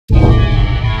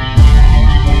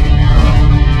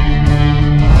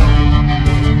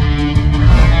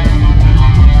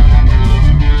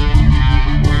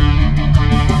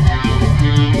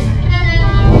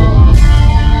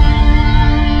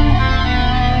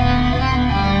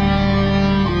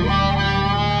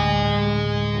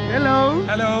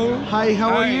Hi, how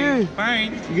are you?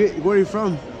 Fine. Good. Where are you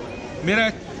from?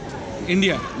 Meerut,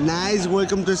 India. Nice.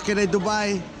 Welcome to SKyDIve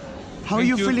Dubai. How are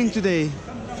you feeling today?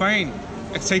 Fine.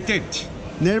 Excited.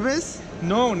 Nervous?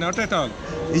 No, not at all.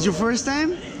 Is your first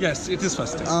time? Yes, it is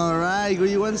first time. Alright.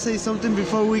 You want to say something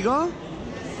before we go?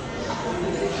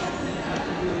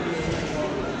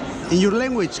 In your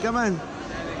language, come on.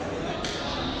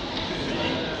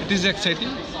 It is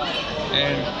exciting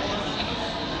and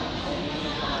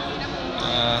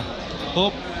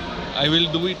hope I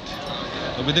will do it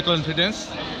with the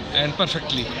confidence and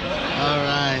perfectly.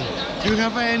 Alright. Do you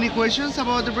have any questions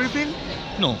about the briefing?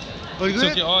 No. All It's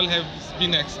good? okay. All have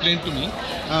been explained to me.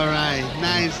 Alright.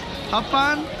 Nice. Have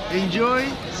fun. Enjoy.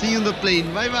 See you on the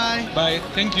plane. Bye bye. Bye.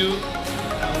 Thank you.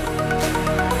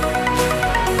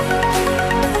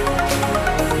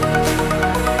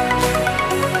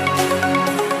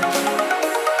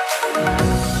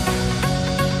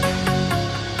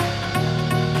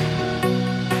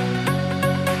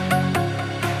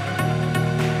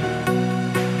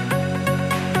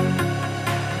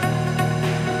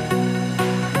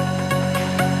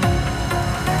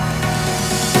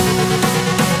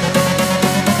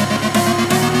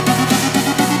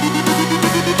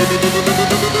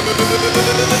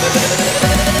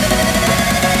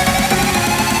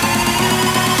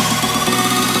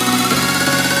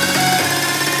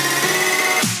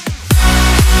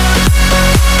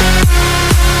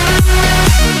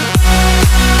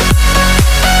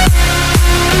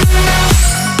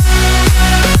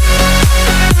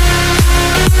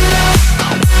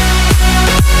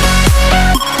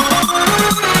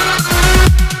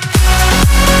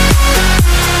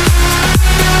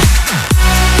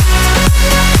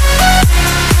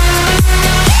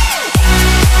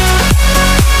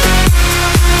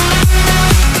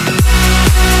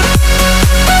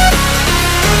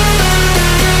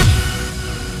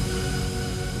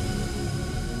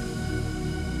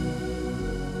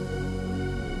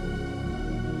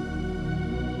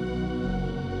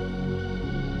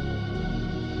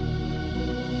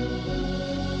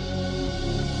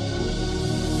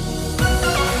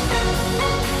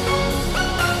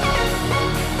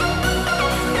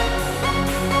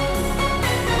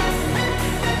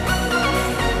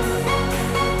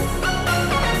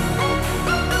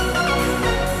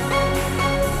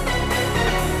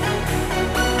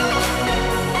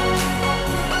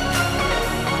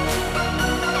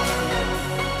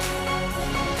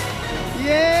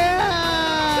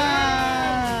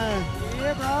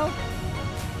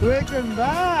 Welcome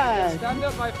back. Stand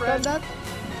up, my friend. Stand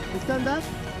up. Stand up.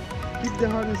 Keep the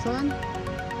harness on.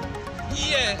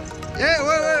 Yeah. Yeah,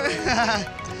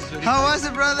 wait. How was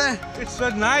it, brother? It's so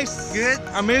nice. Good.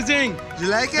 Amazing. You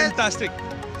like it? Fantastic.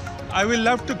 I will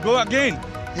love to go again.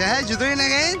 Yeah, you doing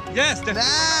again? Yes. Definitely.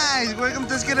 Nice. Welcome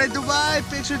to SKyDIve Dubai.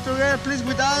 Picture together, please,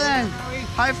 with Alan.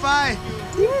 High five.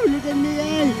 Woo, look at me,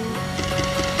 guys.